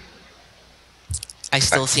 I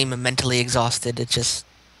still seem mentally exhausted. It just...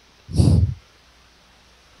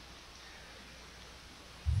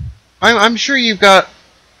 I'm sure you've got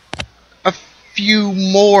a few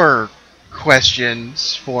more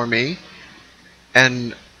questions for me,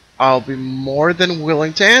 and I'll be more than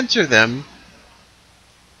willing to answer them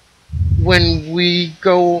when we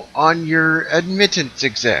go on your admittance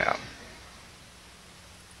exam.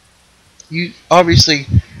 You obviously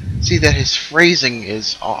see that his phrasing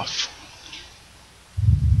is off.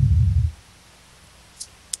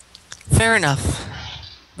 Fair enough.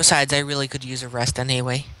 Besides, I really could use a rest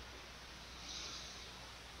anyway.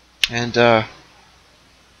 And,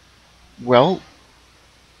 well,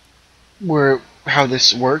 how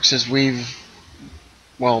this works is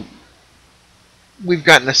well, we've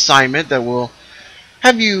got an assignment that we'll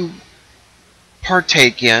have you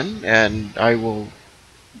partake in, and I will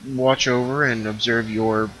watch over and observe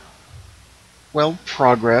your, well,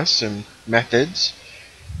 progress and methods.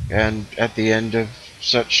 And at the end of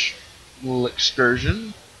such little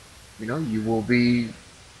excursion, you will be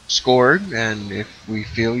scored, and if we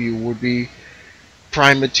feel you would be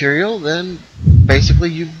prime material, then basically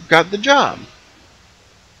you've got the job.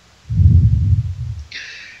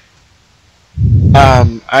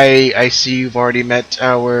 I see you've already met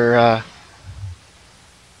our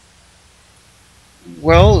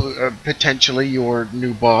potentially your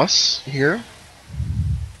new boss here,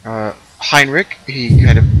 Heinrich. He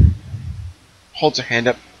kind of holds a hand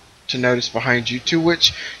up to notice behind you, to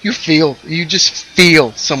which you just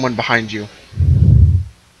feel someone behind you.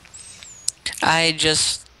 I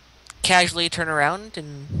just casually turn around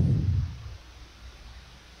and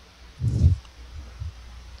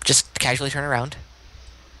just casually turn around.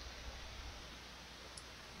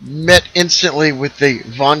 Met instantly with the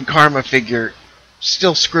Von Karma figure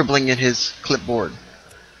still scribbling in his clipboard.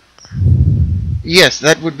 Yes,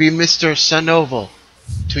 that would be Mr. Sanoval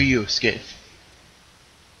to you, Skaith.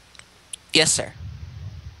 Yes, sir.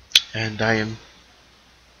 And I am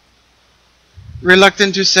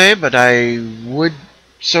reluctant to say, but I would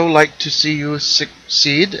so like to see you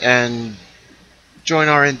succeed and join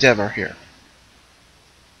our endeavor here.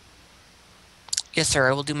 Yes, sir.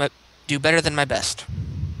 I will do better than my best.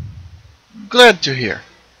 Glad to hear,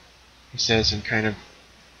 he says, and kind of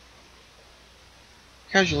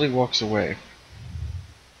casually walks away.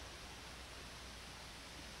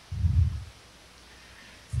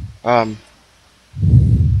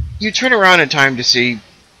 You turn around in time to see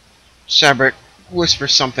Sabrik whisper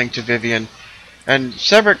something to Vivian, and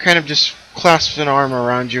Sabrik kind of just clasps an arm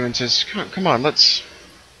around you and says, "Come on, let's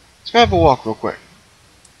go have a walk real quick."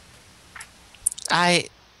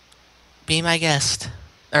 Be my guest.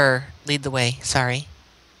 Lead the way, sorry.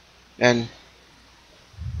 And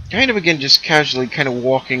kind of again just casually kind of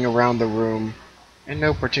walking around the room in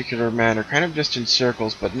no particular manner, kind of just in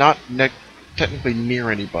circles, but not technically near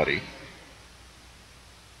anybody.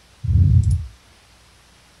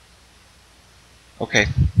 Okay,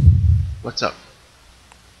 what's up?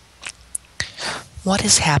 What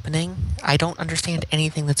is happening? I don't understand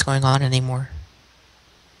anything that's going on anymore.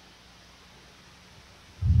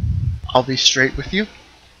 I'll be straight with you.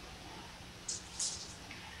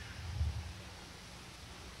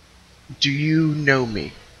 Do you know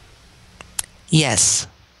me? Yes.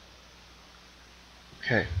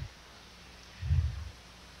 Okay.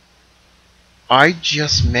 I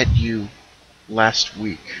just met you last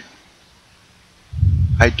week.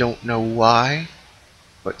 I don't know why,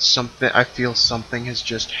 but I feel something has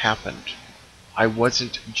just happened. I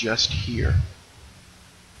wasn't just here.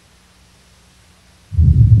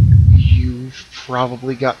 You've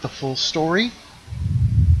probably got the full story,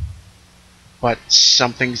 but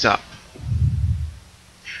something's up.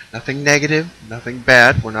 Nothing negative, nothing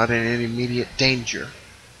bad, we're not in any immediate danger.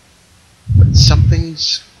 But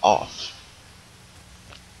something's off.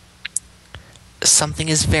 Something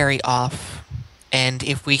is very off, and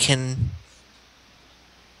if we can...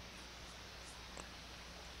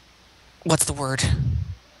 What's the word?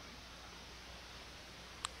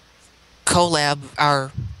 Collab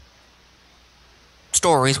our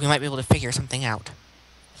stories, we might be able to figure something out.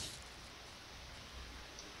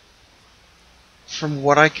 From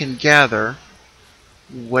what I can gather,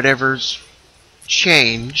 whatever's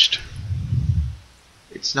changed,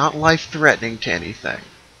 it's not life-threatening to anything.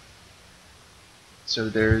 So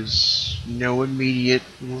there's no immediate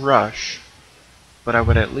rush, but I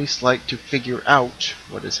would at least like to figure out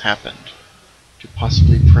what has happened, to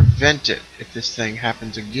possibly prevent it if this thing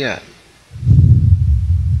happens again.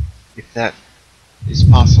 If that is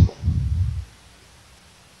possible.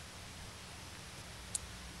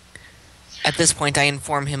 At this point, I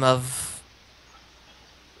inform him of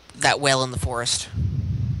that well in the forest.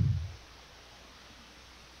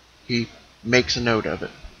 He makes a note of it.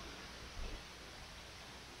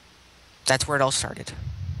 That's where it all started.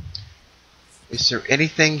 Is there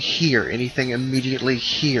anything here, anything immediately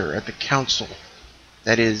here at the council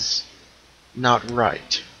that is not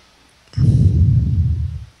right?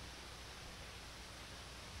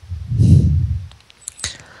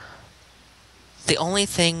 The only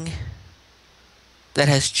thing that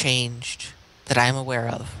has changed that I am aware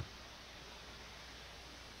of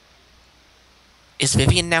is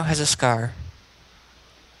Vivian now has a scar,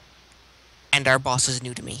 and our boss is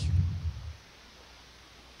new to me.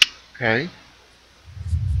 Okay.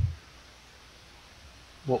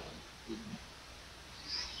 Well,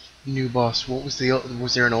 New boss. What was the?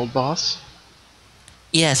 Was there an old boss?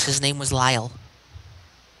 Yes, his name was Lyle.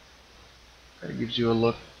 That gives you a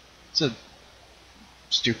look. It's a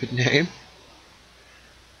stupid name.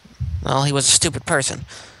 Well, he was a stupid person,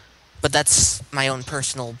 but that's my own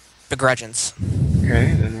personal begrudgence.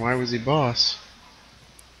 Okay, then why was he boss?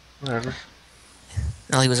 Whatever.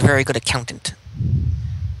 Well, he was a very good accountant.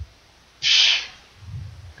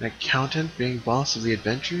 An accountant being boss of the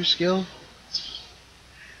Adventurers Guild?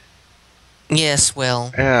 Yes,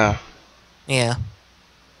 well, Yeah. yeah.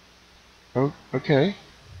 Oh, okay.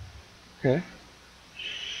 Okay.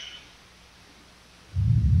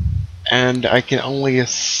 And I can only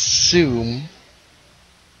assume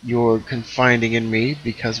you're confiding in me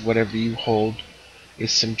because whatever you hold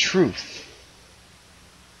is some truth.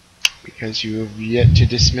 Because you have yet to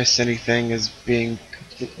dismiss anything as being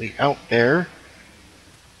completely out there.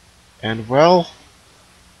 And well,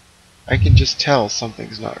 I can just tell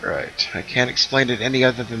something's not right. I can't explain it any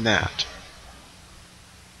other than that.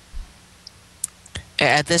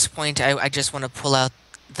 At this point, I just want to pull out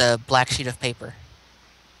the black sheet of paper.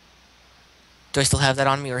 Do I still have that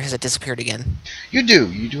on me, or has it disappeared again? You do.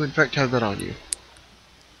 You do in fact have that on you.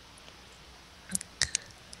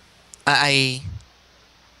 I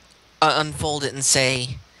unfold it and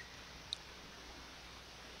say,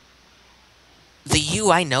 "The you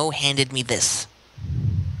I know handed me this."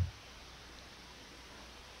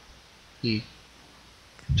 He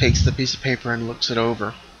takes the piece of paper and looks it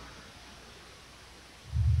over.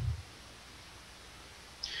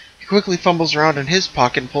 He quickly fumbles around in his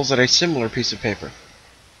pocket and pulls out a similar piece of paper.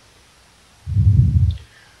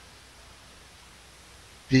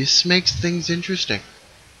 This makes things interesting.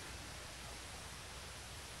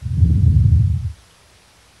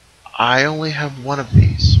 I only have one of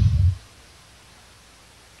these.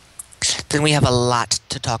 Then we have a lot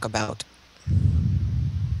to talk about.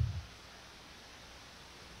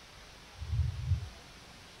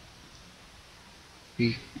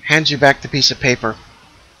 He hands you back the piece of paper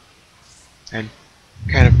and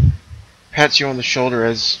kind of pats you on the shoulder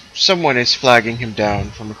as someone is flagging him down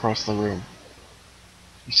from across the room.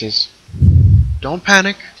 He says, "Don't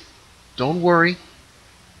panic. Don't worry.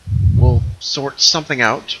 We'll sort something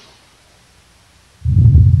out.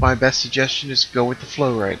 My best suggestion is go with the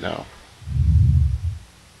flow right now."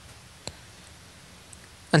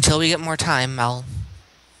 Until we get more time, I'll...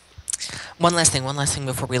 One last thing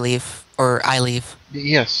before we leave, or I leave.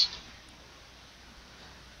 Yes.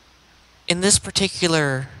 In this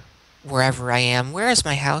particular wherever I am, where is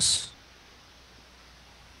my house?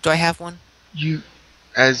 Do I have one? You,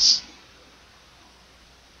 as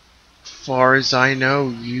far as I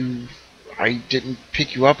know, I didn't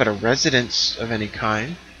pick you up at a residence of any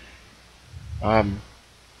kind.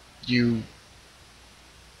 You,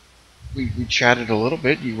 we chatted a little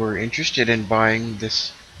bit. You were interested in buying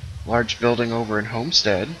this large building over in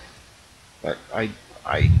Homestead, but I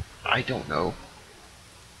don't know.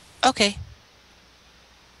 Okay.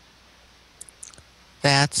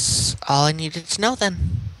 That's all I needed to know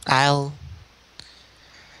then. I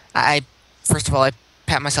first of all, I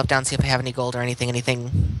pat myself down, see if I have any gold or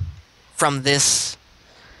anything from this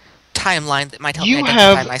timeline that might help me You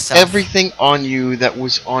identify have myself. everything on you that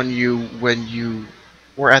was on you when you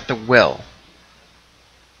were at the well.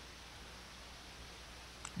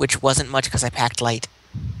 Which wasn't much because I packed light.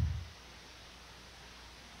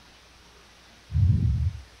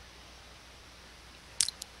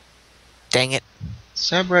 Dang it.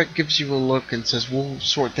 Sabrak gives you a look and says, "We'll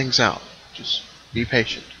sort things out. Just be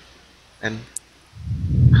patient." And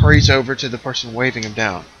hurries over to the person waving him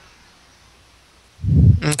down.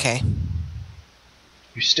 Okay.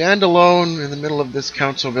 You stand alone in the middle of this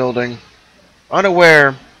council building, unaware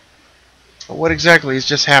of what exactly has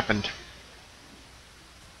just happened.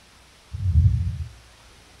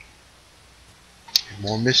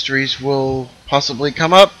 More mysteries will possibly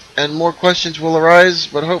come up, and more questions will arise,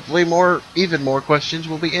 but hopefully even more questions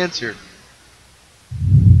will be answered.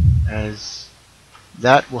 As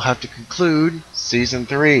that will have to conclude Season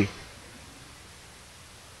 3.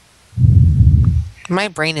 My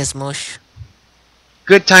brain is mush.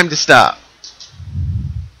 Good time to stop.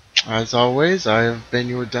 As always, I have been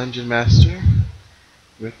your Dungeon Master.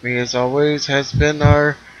 With me, as always, has been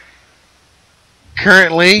our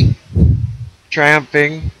currently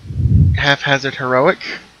triumphing haphazard heroic,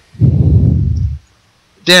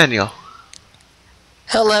 Daniel.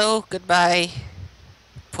 Hello, goodbye,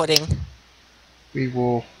 pudding. We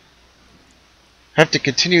will have to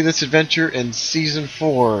continue this adventure in Season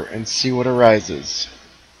 4 and see what arises.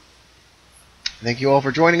 Thank you all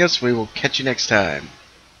for joining us. We will catch you next time.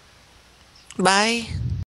 Bye.